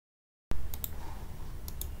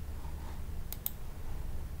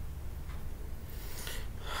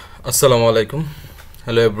Assalamu alaikum.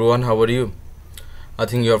 Hello everyone, how are you? I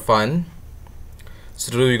think you are fine.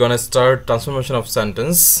 So today we're gonna start transformation of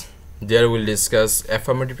sentence. There we'll discuss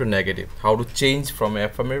affirmative to negative, how to change from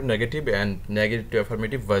affirmative negative and negative to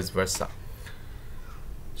affirmative, vice versa.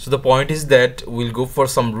 So the point is that we'll go for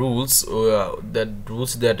some rules,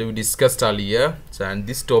 that we discussed earlier. So, and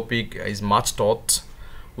this topic is much taught.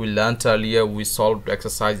 We learned earlier, we solved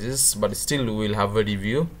exercises, but still we'll have a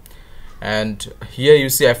review. And here you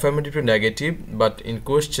see affirmative to negative, but in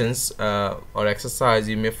questions or exercise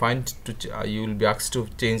you may find you will be asked to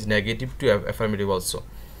change negative to affirmative also.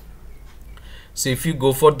 So if you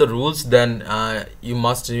go for the rules, then you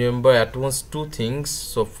must remember at once two things.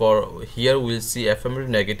 So for here we'll see affirmative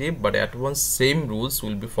negative, but at once same rules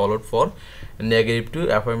will be followed for negative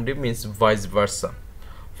to affirmative, means vice versa.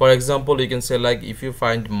 For example, you can say, like, if you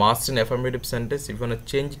find must in affirmative sentence, if you want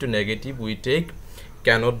to change it to negative, we take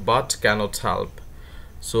cannot but, cannot help.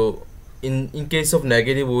 So in case of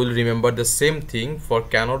negative, we will remember the same thing. For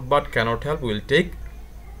cannot but, cannot help, we will take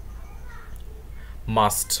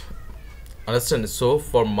must. Understand? So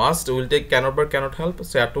for must, we will take cannot but, cannot help.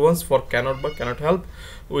 So at once for cannot but, cannot help,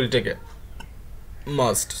 we will take a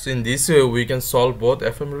must. So in this way we can solve both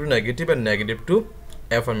affirmative to negative and negative to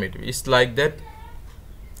affirmative. It's like that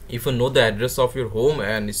if you know the address of your home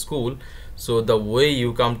and school, so the way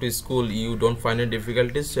you come to school you don't find any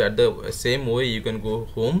difficulties. So at the same way you can go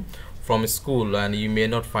home from school and you may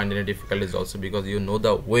not find any difficulties also, because you know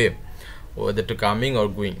the way whether to coming or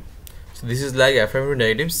going. So this is like affirmative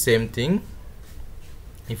negative, same thing.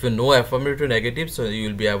 If you know affirmative to negative, so you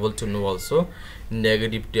will be able to know also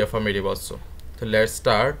negative to affirmative also. So let's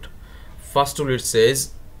start. First rule, it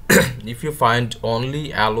says if you find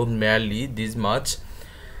only, alone, merely, this much,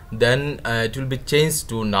 then it will be changed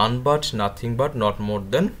to none but, nothing but, not more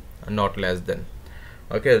than, not less than.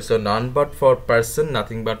 Okay, so none but for person,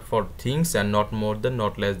 nothing but for things, and not more than,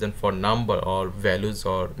 not less than for number or values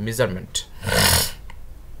or measurement.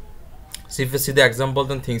 So if you see the example,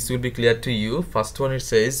 then things will be clear to you. First one, it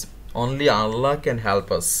says only Allah can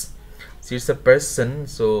help us. So it's a person,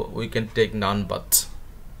 so we can take none but.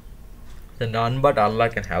 The none but Allah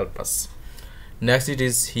can help us. Next it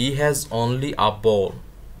is he has only a ball.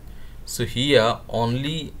 So here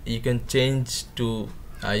only you can change to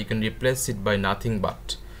you can replace it by nothing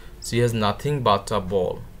but. So he has nothing but a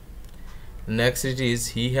ball. Next it is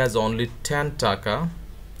he has only 10 taka.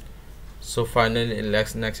 So finally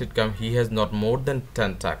next it comes he has not more than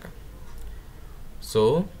 10 taka.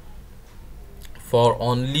 So for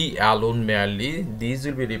only, alone, merely, these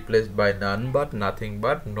will be replaced by none but, nothing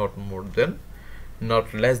but, not more than,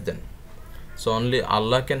 not less than. So only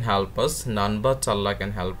Allah can help us, none but Allah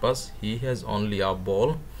can help us. He has only a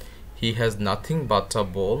ball. He has nothing but a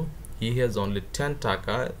ball. He has only 10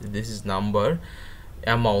 taka. This is number,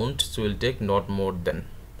 amount, so we'll take not more than.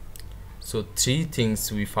 So three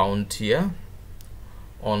things we found here.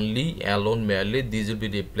 Only, alone, merely, these will be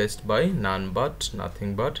replaced by none but,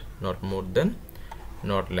 nothing but, not more than,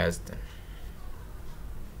 not less than.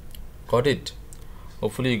 Got it?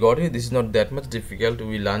 Hopefully you got it. This is not that much difficult.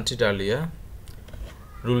 We learned it earlier.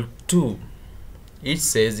 Rule 2, it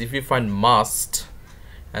says if you find must,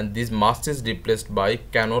 and this must is replaced by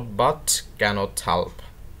cannot but, cannot help.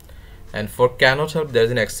 And for cannot help there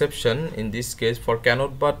is an exception. In this case, for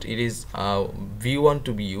cannot but it is V1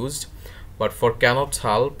 to be used, but for cannot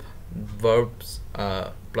help, verbs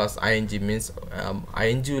plus ing, means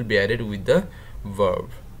ing will be added with the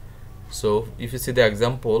verb. So if you see the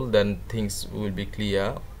example, then things will be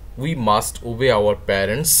clear. We must obey our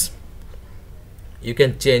parents. You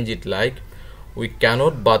can change it like we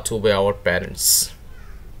cannot but obey our parents.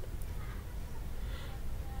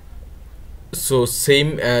 So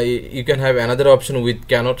same you can have another option with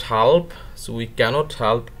cannot help. So we cannot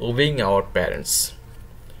help obeying our parents.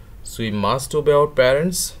 So we must obey our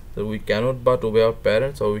parents. So we cannot but obey our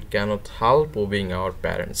parents, or we cannot help obeying our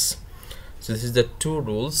parents. So this is the two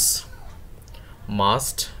rules.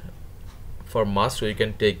 Must, for must we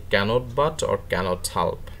can take cannot but or cannot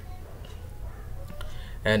help.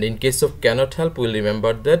 And in case of cannot help, we'll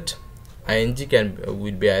remember that ing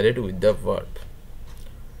will be added with the verb.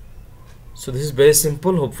 So this is very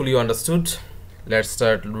simple. Hopefully you understood. Let's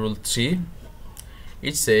start rule 3.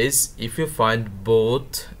 It says if you find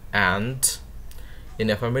both and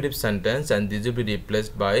in affirmative sentence, and these will be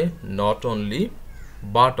replaced by not only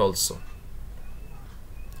but also.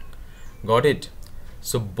 Got it?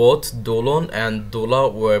 So both Dolon and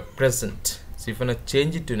Dola were present. So if you want to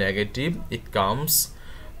change it to negative, it comes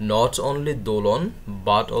not only Dolon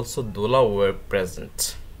but also Dola were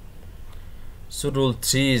present. So rule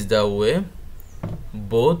 3 is the way,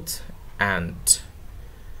 both and.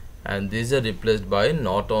 and these are replaced by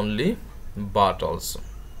not only but also.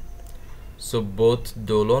 So both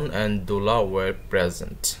Dolon and Dola were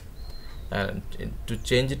present, and to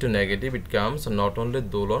change it to negative it comes not only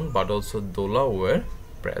Dolon but also Dola were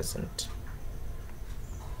present.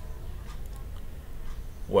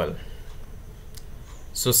 Well,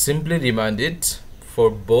 so simply remind it, for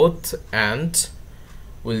both and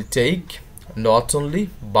will take not only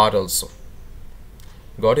but also.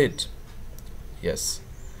 Got it? Yes.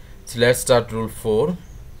 So let's start rule 4.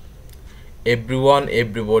 Everyone,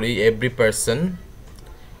 everybody, every person,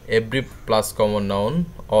 every plus common noun,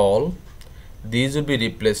 all, these will be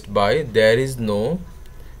replaced by there is no,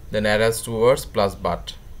 then attached words plus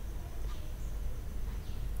but.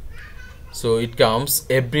 So it comes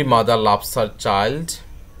every mother loves her child.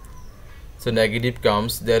 So negative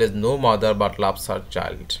comes there is no mother but loves her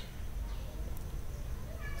child.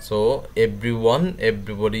 So everyone,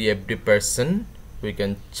 everybody, every person, we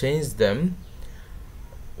can change them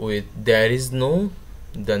with there is no,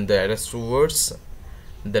 then the attached words,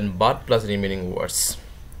 then but plus remaining words.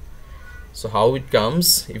 So how it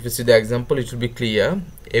comes, if you see the example it will be clear.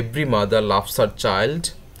 Every mother loves her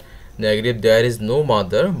child. Negative, there is no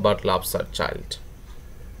mother but loves her child.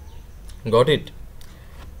 Got it?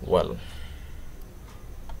 Well,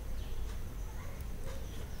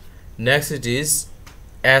 next it is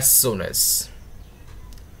as soon as.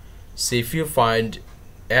 So if you find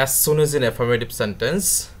as soon as in affirmative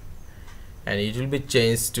sentence, and it will be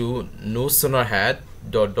changed to no sooner had ...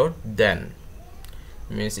 then.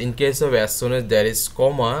 Means in case of as soon as there is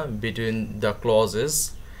comma between the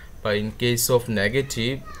clauses, but in case of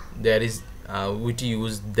negative there is we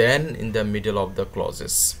use then in the middle of the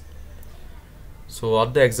clauses. So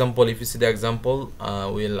what the example, if you see the example,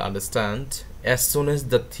 we'll understand. As soon as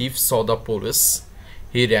the thief saw the police,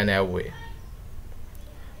 he ran away.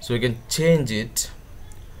 So we can change it,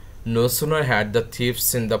 no sooner had the thief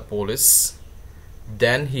seen the police,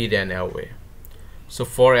 then he ran away. So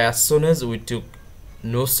for as soon as we took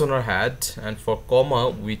no sooner had, and for comma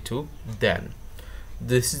we took then.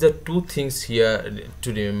 This is the two things here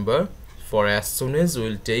to remember. For as soon as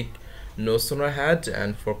we'll take no sooner had,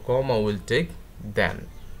 and for comma we'll take then.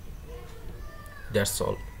 That's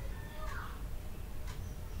all.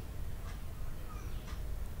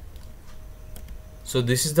 So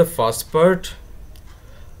this is the first part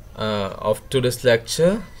of today's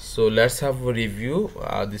lecture. So let's have a review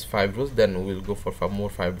these 5 rules, then we'll go for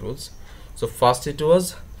 5 rules. So first it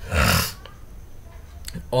was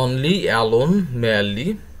only, alone,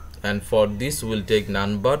 merely, and for this we'll take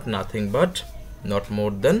none but, nothing but, not more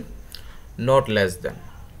than, not less than.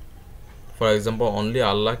 For example, only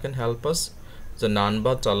Allah can help us. So none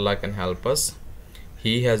but Allah can help us.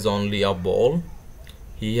 He has only a ball.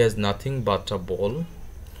 He has nothing but a ball.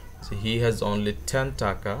 So he has only 10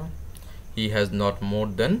 taka. He has not more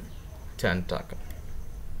than 10 taka.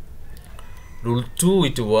 Rule 2,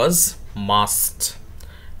 it was must,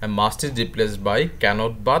 and must is replaced by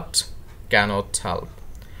cannot but, cannot help.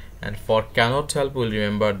 And for cannot help, we'll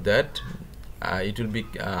remember that it will be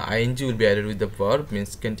ing will be added with the verb,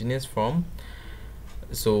 means continuous form.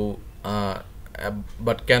 So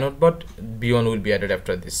but cannot but, b1 will be added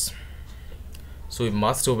after this. So we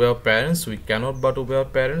must obey our parents, we cannot but obey our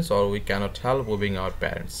parents, or we cannot help obeying our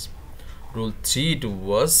parents. Rule 3, it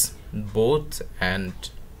was both and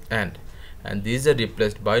these are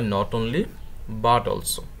replaced by not only but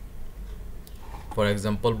also. For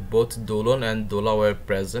example, both Dolon and Dola were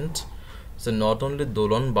present. So not only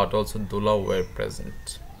Dolon but also Dola were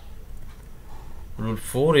present. Rule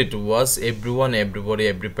 4, it was everyone, everybody,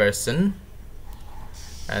 every person,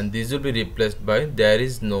 and these will be replaced by there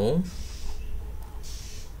is no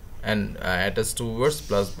and attached to words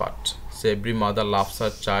plus but. So every mother loves her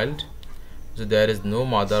child. So there is no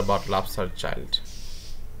mother but loves her child.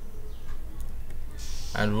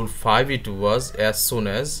 And rule 5, it was as soon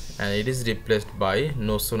as, and it is replaced by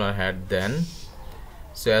no sooner had then.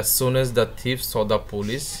 So as soon as the thief saw the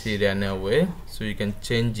police, he ran away. So you can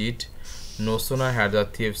change it, no sooner had the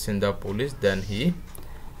thief seen the police, then he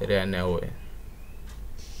ran away.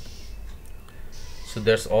 So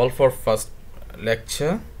that's all for first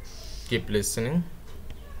lecture. Keep listening.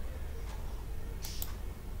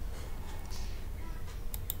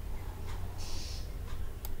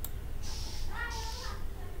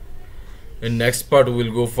 In next part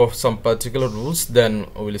we'll go for some particular rules, then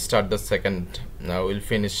we'll start the second. Now we'll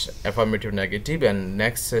finish affirmative, negative, and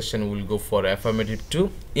next session we'll go for affirmative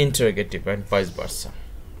to interrogative and vice versa.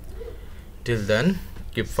 Till then,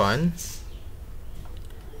 keep fine.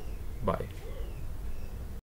 Bye.